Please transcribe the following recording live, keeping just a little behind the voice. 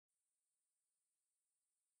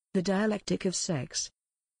The Dialectic of Sex.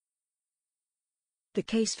 The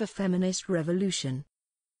Case for Feminist Revolution.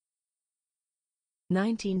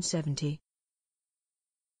 1970.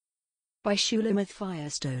 By Shulamith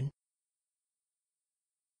Firestone.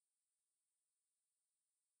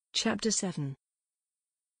 Chapter 7.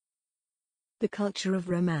 The Culture of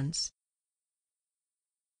Romance.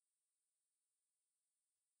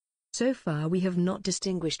 So far we have not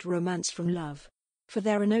distinguished romance from love. For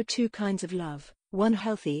there are no two kinds of love, one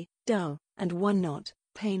healthy, dull, and one not,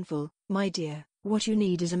 painful. My dear, what you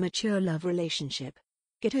need is a mature love relationship.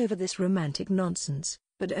 Get over this romantic nonsense,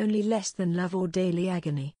 but only less than love or daily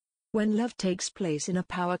agony. When love takes place in a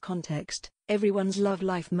power context, everyone's love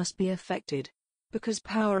life must be affected. Because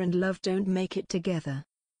power and love don't make it together.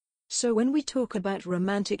 So when we talk about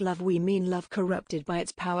romantic love we mean love corrupted by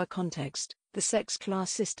its power context, the sex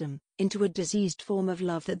class system, into a diseased form of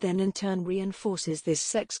love that then in turn reinforces this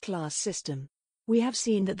sex class system. We have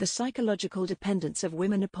seen that the psychological dependence of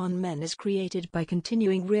women upon men is created by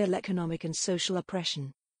continuing real economic and social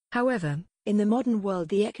oppression. However, in the modern world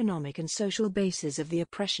the economic and social bases of the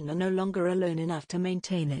oppression are no longer alone enough to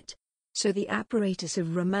maintain it. So the apparatus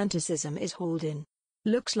of romanticism is hauled in.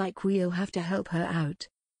 Looks like we'll have to help her out.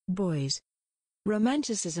 Boys.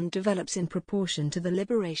 Romanticism develops in proportion to the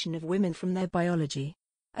liberation of women from their biology.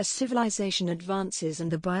 As civilization advances and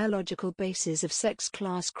the biological bases of sex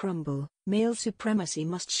class crumble, male supremacy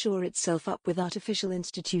must shore itself up with artificial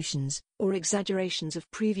institutions, or exaggerations of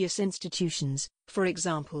previous institutions. For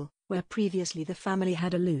example, where previously the family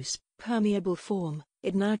had a loose, permeable form,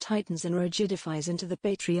 it now tightens and rigidifies into the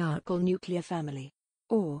patriarchal nuclear family.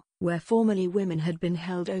 Or, where formerly women had been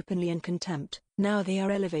held openly in contempt, now they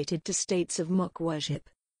are elevated to states of mock worship.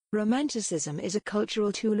 Romanticism is a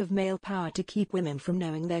cultural tool of male power to keep women from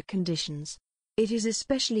knowing their conditions. It is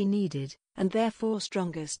especially needed, and therefore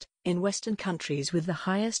strongest, in Western countries with the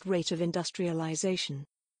highest rate of industrialization.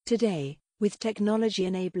 Today, with technology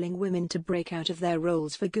enabling women to break out of their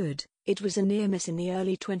roles for good, it was a near miss in the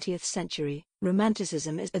early 20th century.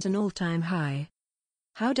 Romanticism is at an all-time high.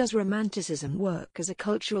 How does romanticism work as a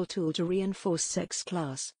cultural tool to reinforce sex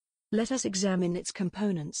class? Let us examine its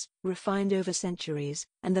components, refined over centuries,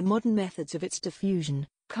 and the modern methods of its diffusion,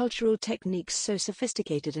 cultural techniques so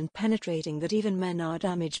sophisticated and penetrating that even men are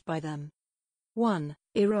damaged by them. 1.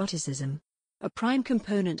 Eroticism. A prime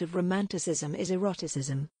component of romanticism is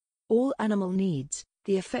eroticism. All animal needs,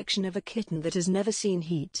 the affection of a kitten that has never seen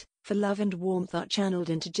heat, for love and warmth are channeled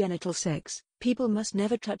into genital sex. People must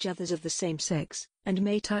never touch others of the same sex, and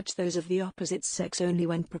may touch those of the opposite sex only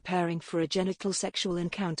when preparing for a genital sexual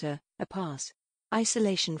encounter, a pass.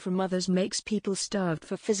 Isolation from others makes people starved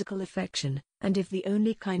for physical affection, and if the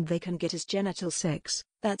only kind they can get is genital sex,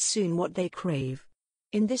 that's soon what they crave.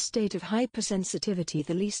 In this state of hypersensitivity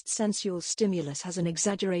the least sensual stimulus has an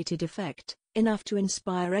exaggerated effect, enough to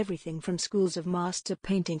inspire everything from schools of master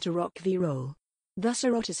painting to rock v-roll. Thus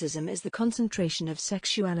eroticism is the concentration of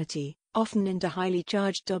sexuality, often into highly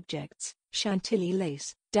charged objects, chantilly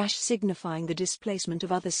lace, signifying the displacement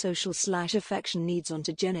of other social/affection needs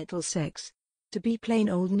onto genital sex. To be plain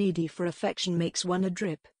old needy for affection makes one a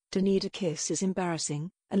drip. To need a kiss is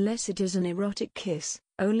embarrassing, unless it is an erotic kiss.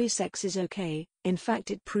 Only sex is okay, in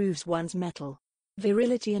fact it proves one's mettle.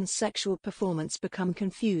 Virility and sexual performance become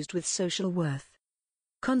confused with social worth.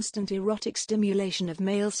 Constant erotic stimulation of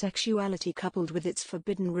male sexuality coupled with its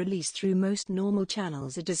forbidden release through most normal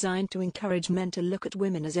channels are designed to encourage men to look at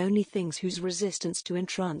women as only things whose resistance to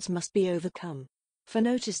entrance must be overcome. For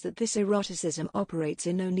notice that this eroticism operates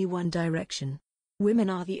in only one direction. Women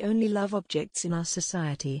are the only love objects in our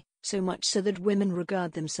society, so much so that women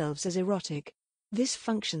regard themselves as erotic. This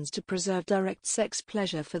functions to preserve direct sex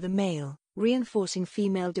pleasure for the male, reinforcing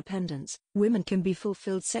female dependence. Women can be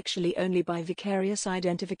fulfilled sexually only by vicarious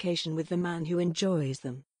identification with the man who enjoys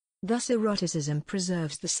them. Thus eroticism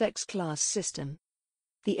preserves the sex class system.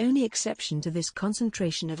 The only exception to this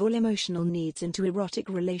concentration of all emotional needs into erotic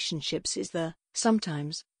relationships is the,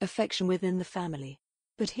 sometimes, affection within the family.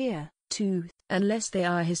 But here, too, unless they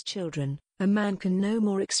are his children, a man can no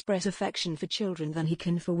more express affection for children than he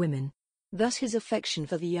can for women. Thus his affection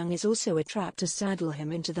for the young is also a trap to saddle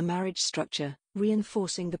him into the marriage structure,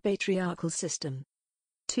 reinforcing the patriarchal system.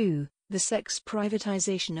 2. The sex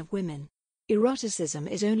privatization of women. Eroticism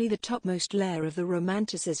is only the topmost layer of the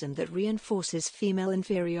romanticism that reinforces female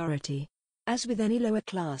inferiority. As with any lower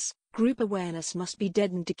class, group awareness must be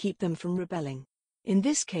deadened to keep them from rebelling. In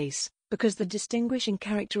this case, because the distinguishing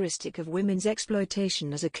characteristic of women's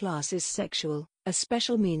exploitation as a class is sexual, a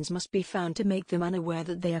special means must be found to make them unaware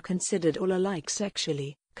that they are considered all alike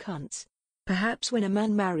sexually, cunts. Perhaps when a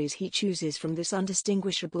man marries he chooses from this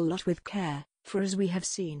undistinguishable lot with care, for as we have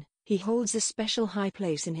seen, he holds a special high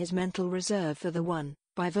place in his mental reserve for the one,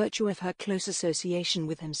 by virtue of her close association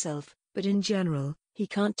with himself, but in general, he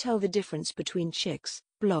can't tell the difference between chicks,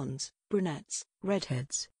 blondes, brunettes,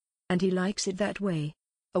 redheads. And he likes it that way.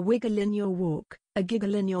 A wiggle in your walk, a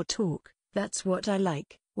giggle in your talk, that's what I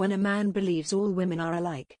like. When a man believes all women are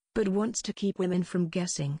alike, but wants to keep women from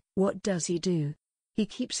guessing, what does he do? He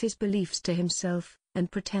keeps his beliefs to himself, and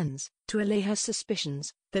pretends, to allay her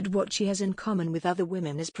suspicions, that what she has in common with other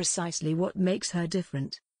women is precisely what makes her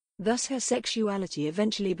different. Thus her sexuality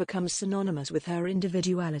eventually becomes synonymous with her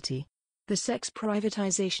individuality. The sex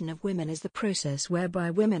privatization of women is the process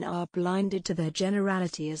whereby women are blinded to their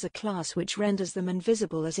generality as a class, which renders them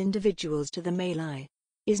invisible as individuals to the male eye.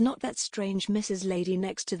 Is not that strange Mrs. Lady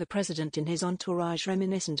next to the president in his entourage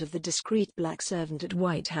reminiscent of the discreet black servant at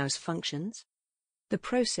White House functions? The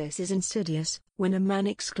process is insidious. When a man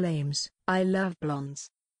exclaims, "I love blondes,"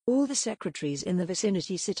 all the secretaries in the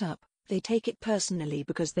vicinity sit up. They take it personally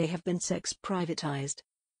because they have been sex privatized.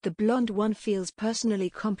 The blonde one feels personally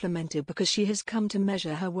complimented because she has come to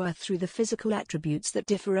measure her worth through the physical attributes that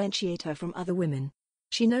differentiate her from other women.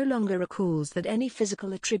 She no longer recalls that any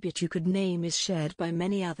physical attribute you could name is shared by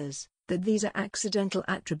many others, that these are accidental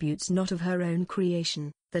attributes not of her own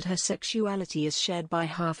creation, that her sexuality is shared by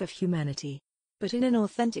half of humanity. But in an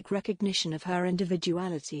authentic recognition of her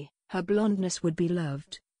individuality, her blondness would be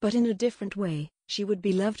loved, but in a different way. She would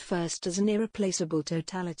be loved first as an irreplaceable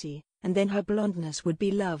totality, and then her blondness would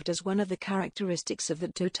be loved as one of the characteristics of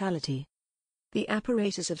that totality. The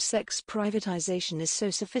apparatus of sex privatization is so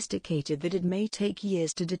sophisticated that it may take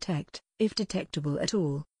years to detect, if detectable at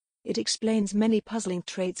all. It explains many puzzling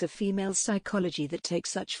traits of female psychology that take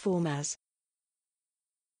such form as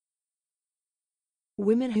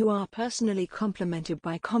women who are personally complimented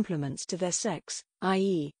by compliments to their sex,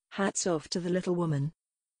 i.e., hats off to the little woman.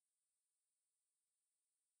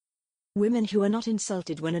 Women who are not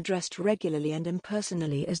insulted when addressed regularly and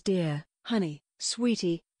impersonally as dear, honey,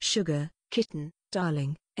 sweetie, sugar, kitten,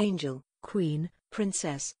 darling, angel, queen,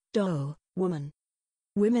 princess, doll, woman.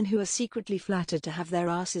 Women who are secretly flattered to have their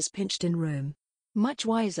asses pinched in Rome. Much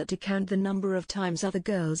wiser to count the number of times other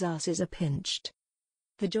girls' asses are pinched.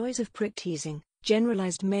 The joys of prick teasing,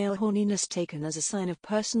 generalized male horniness taken as a sign of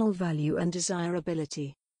personal value and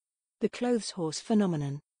desirability. The clothes horse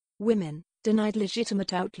phenomenon. Women, denied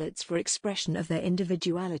legitimate outlets for expression of their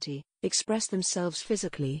individuality, express themselves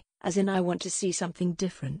physically, as in "I want to see something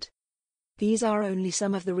different." These are only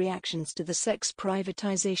some of the reactions to the sex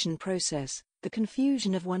privatization process, the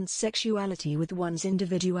confusion of one's sexuality with one's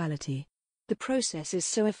individuality. The process is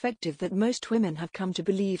so effective that most women have come to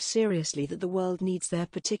believe seriously that the world needs their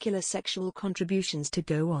particular sexual contributions to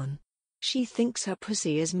go on. She thinks her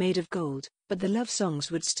pussy is made of gold, but the love songs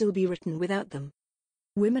would still be written without them.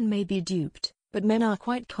 Women may be duped, but men are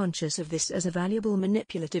quite conscious of this as a valuable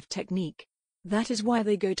manipulative technique. That is why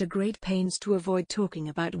they go to great pains to avoid talking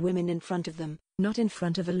about women in front of them, not in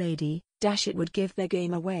front of a lady, it would give their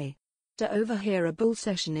game away. To overhear a bull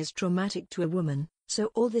session is traumatic to a woman,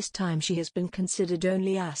 so all this time she has been considered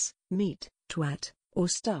only ass, meat, twat, or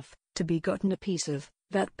stuff, to be gotten a piece of,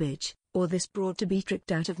 that bitch, or this broad to be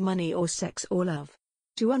tricked out of money or sex or love.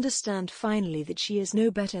 To understand finally that she is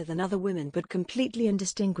no better than other women but completely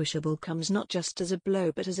indistinguishable comes not just as a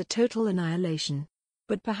blow but as a total annihilation.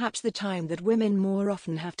 But perhaps the time that women more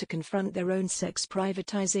often have to confront their own sex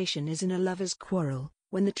privatization is in a lover's quarrel,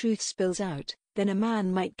 when the truth spills out. Then a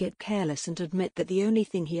man might get careless and admit that the only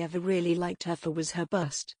thing he ever really liked her for was her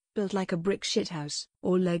bust, built like a brick shithouse,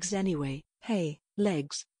 or legs anyway, hey,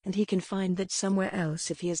 legs, and he can find that somewhere else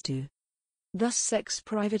if he has to. Thus sex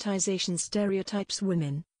privatization stereotypes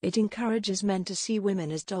women, it encourages men to see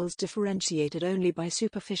women as dolls differentiated only by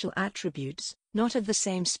superficial attributes, not of the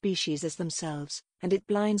same species as themselves, and it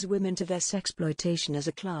blinds women to their sexploitation as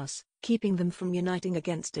a class, keeping them from uniting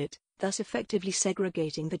against it, thus effectively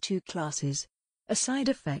segregating the two classes. A side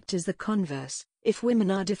effect is the converse. If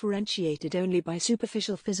women are differentiated only by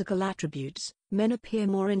superficial physical attributes, men appear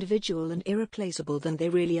more individual and irreplaceable than they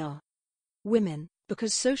really are. Women,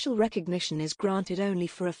 because social recognition is granted only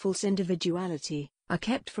for a false individuality, are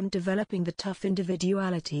kept from developing the tough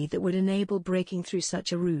individuality that would enable breaking through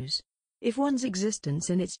such a ruse. If one's existence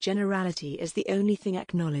in its generality is the only thing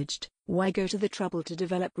acknowledged, why go to the trouble to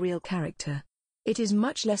develop real character? It is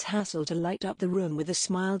much less hassle to light up the room with a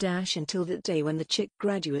smile until that day when the chick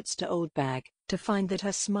graduates to old bag, to find that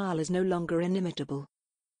her smile is no longer inimitable.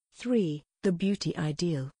 3. The beauty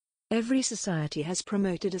ideal. Every society has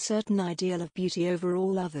promoted a certain ideal of beauty over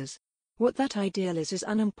all others. What that ideal is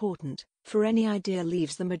unimportant, for any ideal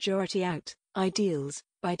leaves the majority out. Ideals,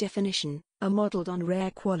 by definition, are modeled on rare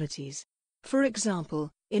qualities. For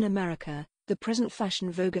example, in America, the present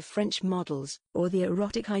fashion vogue of French models, or the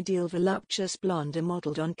erotic ideal voluptuous blonde, are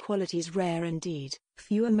modeled on qualities rare indeed.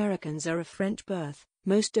 Few Americans are of French birth,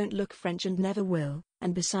 most don't look French and never will,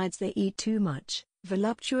 and besides they eat too much.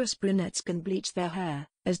 Voluptuous brunettes can bleach their hair,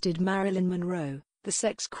 as did Marilyn Monroe, the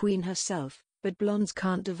sex queen herself, but blondes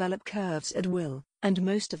can't develop curves at will, and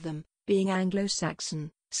most of them, being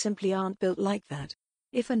Anglo-Saxon, simply aren't built like that.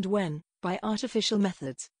 If and when, by artificial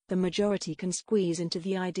methods, the majority can squeeze into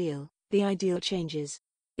the ideal changes.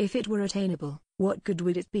 If it were attainable, what good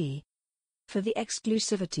would it be? For the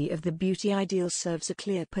exclusivity of the beauty ideal serves a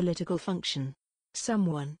clear political function.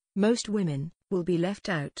 Someone, most women, will be left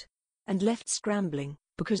out. And left scrambling,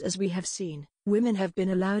 because as we have seen, women have been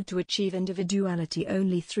allowed to achieve individuality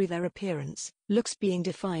only through their appearance, looks being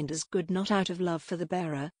defined as good not out of love for the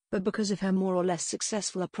bearer, but because of her more or less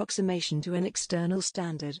successful approximation to an external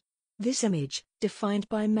standard. This image, defined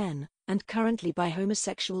by men, and currently by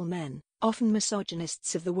homosexual men, often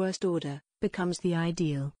misogynists of the worst order, becomes the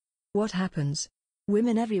ideal. What happens?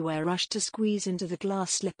 Women everywhere rush to squeeze into the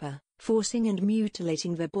glass slipper, forcing and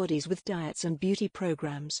mutilating their bodies with diets and beauty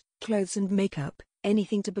programs, clothes and makeup,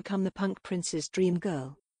 anything to become the punk prince's dream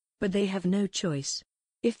girl. But they have no choice.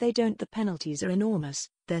 If they don't, the penalties are enormous,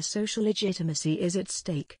 their social legitimacy is at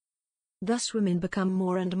stake. Thus women become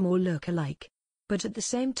more and more look-alike. But at the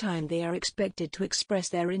same time they are expected to express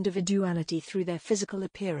their individuality through their physical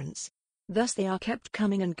appearance. Thus they are kept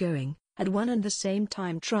coming and going, at one and the same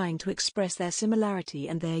time trying to express their similarity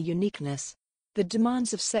and their uniqueness. The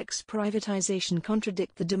demands of sex privatization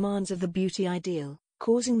contradict the demands of the beauty ideal,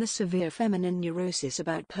 causing the severe feminine neurosis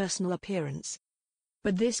about personal appearance.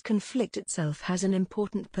 But this conflict itself has an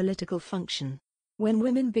important political function. When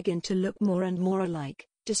women begin to look more and more alike,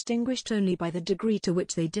 distinguished only by the degree to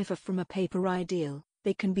which they differ from a paper ideal,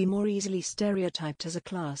 they can be more easily stereotyped as a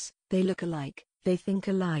class. They look alike, they think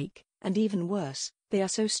alike, and even worse, they are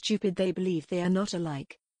so stupid they believe they are not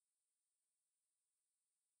alike.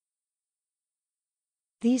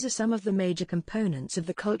 These are some of the major components of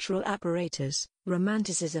the cultural apparatus.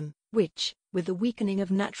 Romanticism, which, with the weakening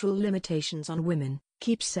of natural limitations on women,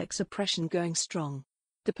 keeps sex oppression going strong.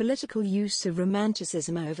 The political use of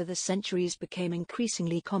Romanticism over the centuries became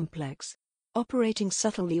increasingly complex. Operating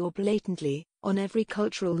subtly or blatantly, on every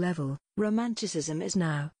cultural level, Romanticism is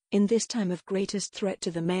now, in this time of greatest threat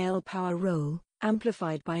to the male power role,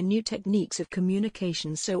 amplified by new techniques of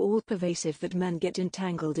communication so all-pervasive that men get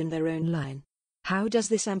entangled in their own line. How does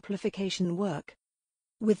this amplification work?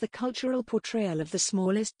 With the cultural portrayal of the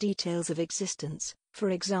smallest details of existence, for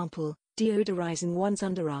example, deodorizing one's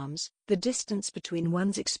underarms, the distance between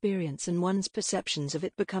one's experience and one's perceptions of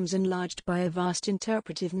it becomes enlarged by a vast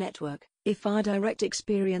interpretive network. If our direct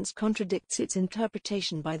experience contradicts its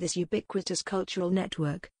interpretation by this ubiquitous cultural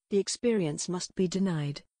network, the experience must be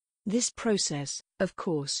denied. This process, of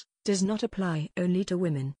course, does not apply only to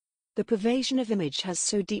women. The pervasion of image has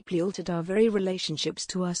so deeply altered our very relationships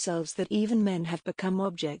to ourselves that even men have become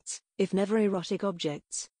objects, if never erotic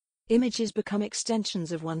objects. Images become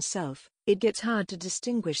extensions of oneself. It gets hard to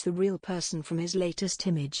distinguish the real person from his latest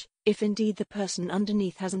image, if indeed the person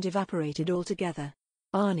underneath hasn't evaporated altogether.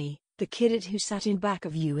 Arnie, the kid who sat in back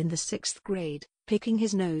of you in the 6th grade, picking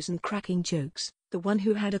his nose and cracking jokes, the one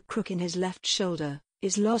who had a crook in his left shoulder,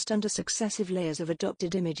 is lost under successive layers of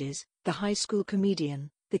adopted images. The high school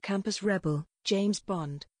comedian, the campus rebel, James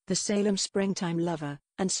Bond, the Salem springtime lover,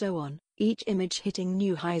 and so on, each image hitting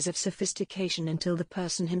new highs of sophistication until the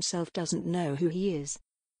person himself doesn't know who he is.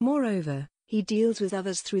 Moreover, he deals with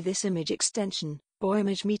others through this image extension, boy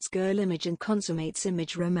image meets girl image and consummates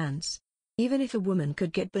image romance. Even if a woman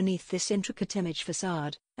could get beneath this intricate image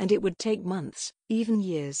facade, and it would take months, even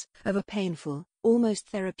years, of a painful, almost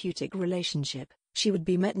therapeutic relationship, she would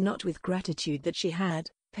be met not with gratitude that she had,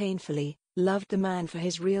 painfully, loved the man for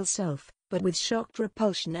his real self, but with shocked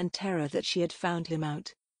repulsion and terror that she had found him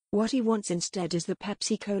out. What he wants instead is the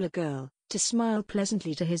Pepsi Cola girl, to smile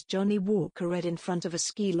pleasantly to his Johnny Walker Red in front of a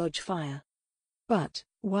ski lodge fire. But,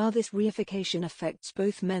 while this reification affects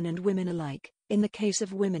both men and women alike, in the case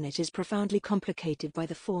of women it is profoundly complicated by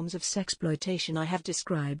the forms of sexploitation I have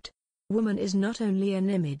described. Woman is not only an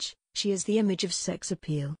image, she is the image of sex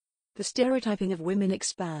appeal. The stereotyping of women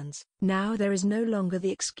expands. Now there is no longer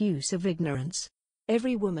the excuse of ignorance.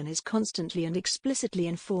 Every woman is constantly and explicitly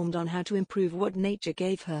informed on how to improve what nature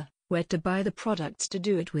gave her, where to buy the products to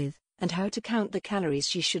do it with, and how to count the calories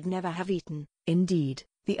she should never have eaten. Indeed,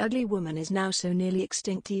 the ugly woman is now so nearly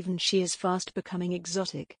extinct even she is fast becoming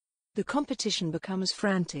exotic. The competition becomes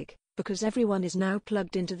frantic, because everyone is now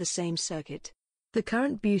plugged into the same circuit. The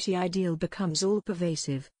current beauty ideal becomes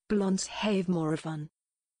all-pervasive. Blondes have more fun.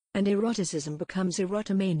 and eroticism becomes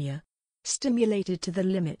erotomania. Stimulated to the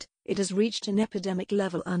limit, it has reached an epidemic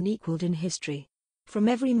level unequaled in history. From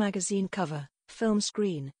every magazine cover, film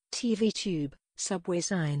screen, TV tube, subway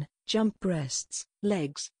sign, jump breasts,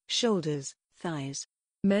 legs, shoulders, thighs.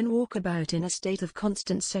 Men walk about in a state of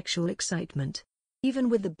constant sexual excitement. Even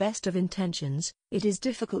with the best of intentions, it is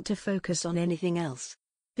difficult to focus on anything else.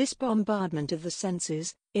 This bombardment of the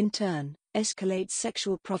senses, in turn, escalates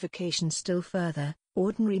sexual provocation still further.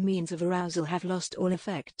 Ordinary means of arousal have lost all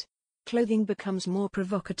effect. Clothing becomes more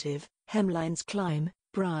provocative, hemlines climb,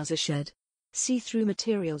 bras are shed. See-through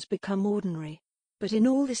materials become ordinary. But in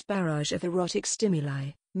all this barrage of erotic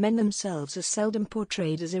stimuli, men themselves are seldom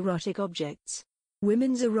portrayed as erotic objects.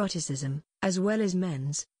 Women's eroticism, as well as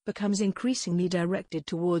men's, becomes increasingly directed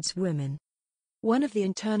towards women. One of the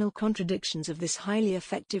internal contradictions of this highly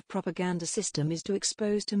effective propaganda system is to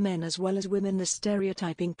expose to men as well as women the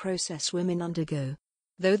stereotyping process women undergo.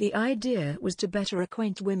 Though the idea was to better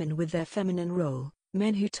acquaint women with their feminine role,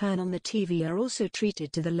 men who turn on the TV are also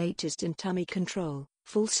treated to the latest in tummy control,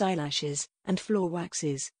 false eyelashes, and floor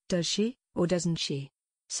waxes. Does she, or doesn't she?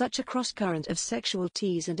 Such a cross-current of sexual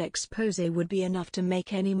tease and expose would be enough to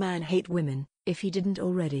make any man hate women, if he didn't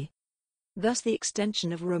already. Thus the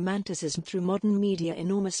extension of romanticism through modern media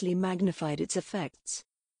enormously magnified its effects.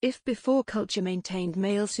 If before culture maintained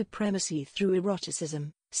male supremacy through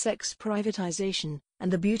eroticism, sex privatization, and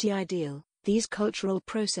the beauty ideal, these cultural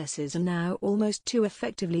processes are now almost too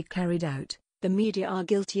effectively carried out. The media are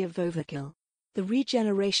guilty of overkill. The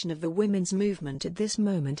regeneration of the women's movement at this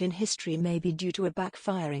moment in history may be due to a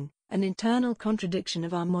backfiring, an internal contradiction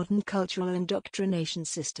of our modern cultural indoctrination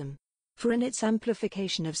system. For in its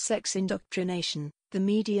amplification of sex indoctrination, the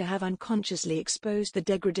media have unconsciously exposed the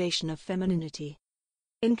degradation of femininity.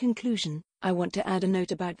 In conclusion, I want to add a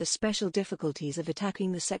note about the special difficulties of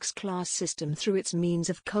attacking the sex class system through its means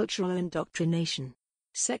of cultural indoctrination.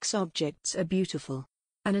 Sex objects are beautiful.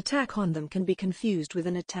 An attack on them can be confused with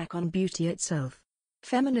an attack on beauty itself.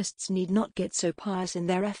 Feminists need not get so pious in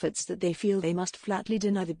their efforts that they feel they must flatly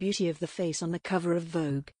deny the beauty of the face on the cover of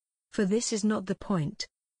Vogue. For this is not the point.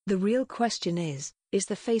 The real question is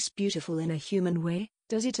the face beautiful in a human way?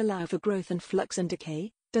 Does it allow for growth and flux and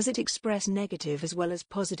decay? Does it express negative as well as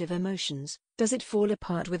positive emotions? Does it fall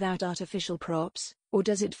apart without artificial props, or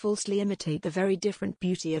does it falsely imitate the very different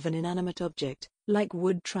beauty of an inanimate object, like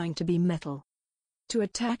wood trying to be metal? To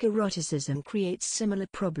attack eroticism creates similar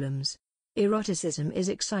problems. Eroticism is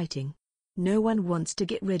exciting. No one wants to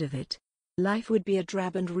get rid of it. Life would be a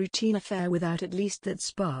drab and routine affair without at least that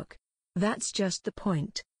spark. That's just the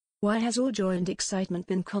point. Why has all joy and excitement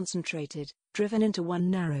been concentrated, driven into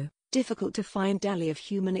one narrow, difficult to find alley of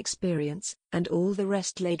human experience, and all the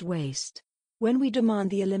rest laid waste? When we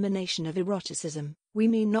demand the elimination of eroticism, we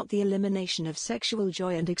mean not the elimination of sexual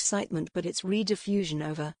joy and excitement but its rediffusion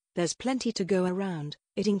over, there's plenty to go around,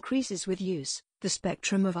 it increases with use, the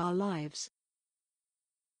spectrum of our lives.